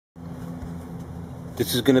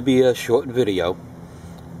This is going to be a short video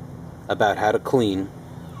about how to clean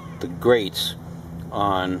the grates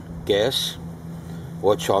on gas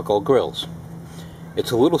or charcoal grills.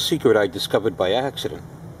 It's a little secret I discovered by accident,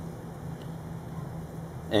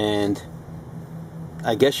 and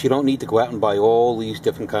I guess you don't need to go out and buy all these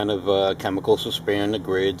different kind of chemicals for spraying the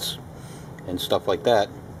grids and stuff like that.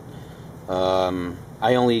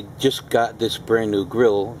 I only just got this brand new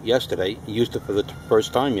grill yesterday, used it for the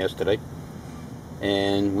first time yesterday,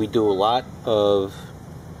 and we do a lot of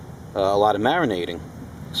marinating.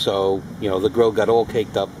 So the grill got all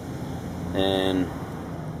caked up, and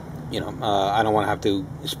I don't want to have to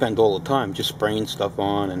spend all the time just spraying stuff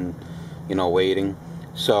on and waiting.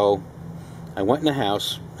 So I went in the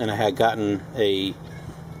house and I had gotten a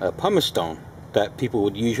pumice stone that people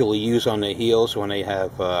would usually use on their heels when they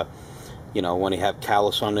have when they have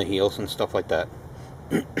callus on their heels and stuff like that.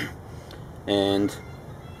 And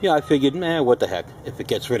I figured, what the heck, if it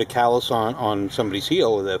gets rid of callus on somebody's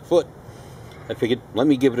heel or their foot, I figured, let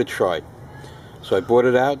me give it a try. So I brought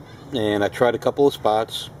it out and I tried a couple of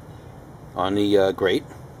spots on the grate,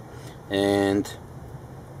 and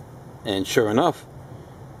sure enough,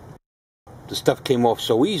 the stuff came off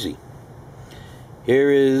so easy. Here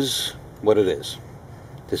is what it is.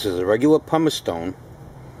 This is a regular pumice stone.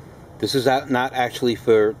 This is not actually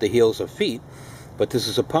for the heels of feet, but this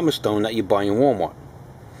is a pumice stone that you buy in Walmart.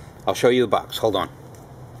 I'll show you the box. Hold on.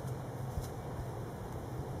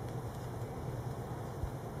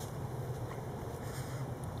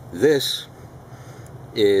 This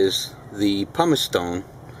is the pumice stone,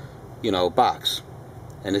 box,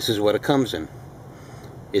 and this is what it comes in.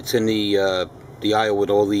 It's in the aisle with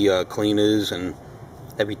all the cleaners and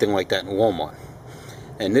everything like that in Walmart.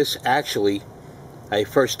 And this actually, I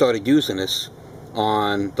first started using this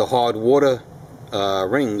on the hard water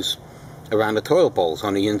rings around the toilet bowls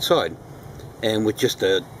on the inside, and with just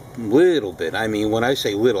a little bit, I mean, when I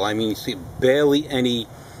say little, I mean see barely any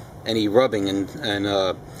rubbing, and in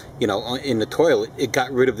the toilet, it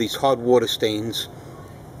got rid of these hard water stains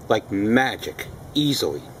like magic,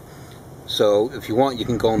 easily. So if you want, you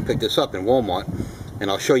can go and pick this up in Walmart, and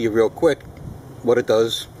I'll show you real quick what it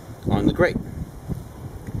does on the grate.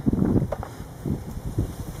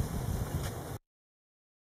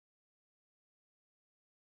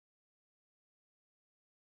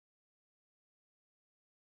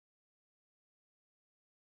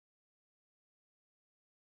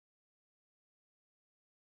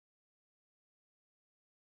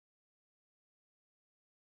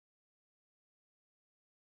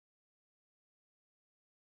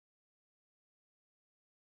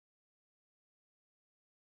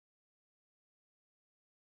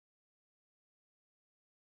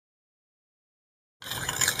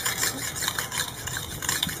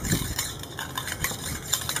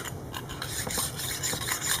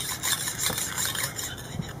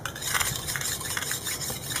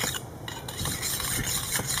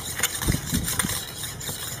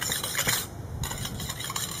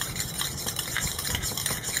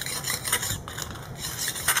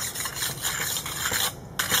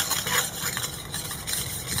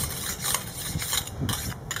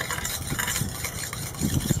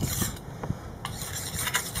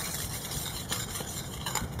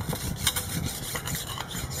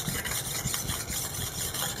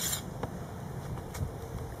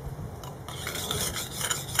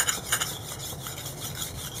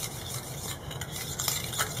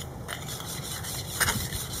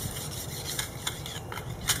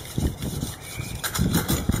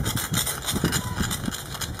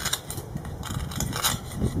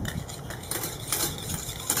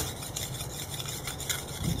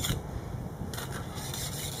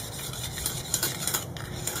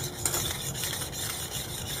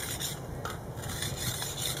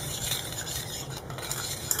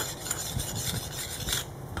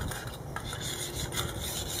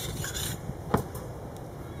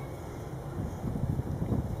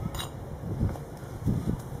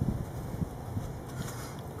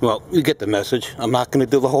 Well, you get the message. I'm not going to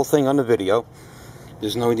do the whole thing on the video.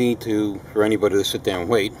 There's no need for anybody to sit there and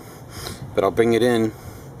wait. But I'll bring it in,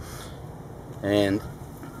 and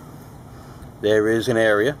there is an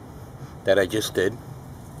area that I just did.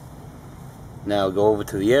 Now I'll go over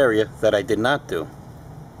to the area that I did not do.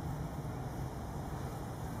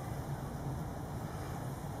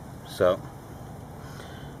 So,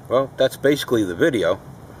 well, that's basically the video.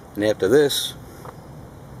 And after this,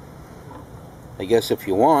 I guess if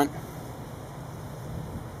you want,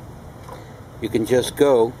 you can just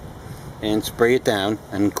go and spray it down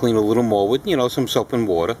and clean a little more with, some soap and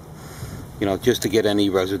water, just to get any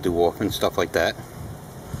residue off and stuff like that.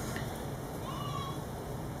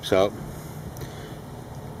 So,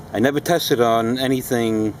 I never tested on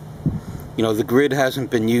anything, you know, the grid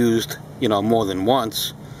hasn't been used, you know, more than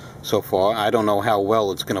once so far. I don't know how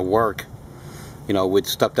well it's going to work, you know, with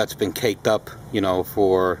stuff that's been caked up, you know,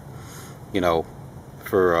 for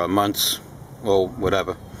months or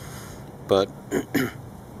whatever. But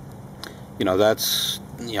you know, that's,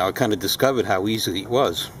 you know, I kind of discovered how easy it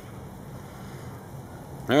was.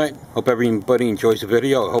 Alright, hope everybody enjoys the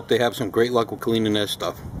video. I hope they have some great luck with cleaning their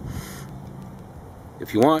stuff.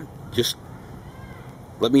 If you want, just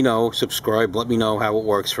let me know, subscribe, let me know how it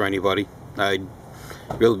works for anybody. I'd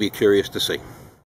really be curious to see.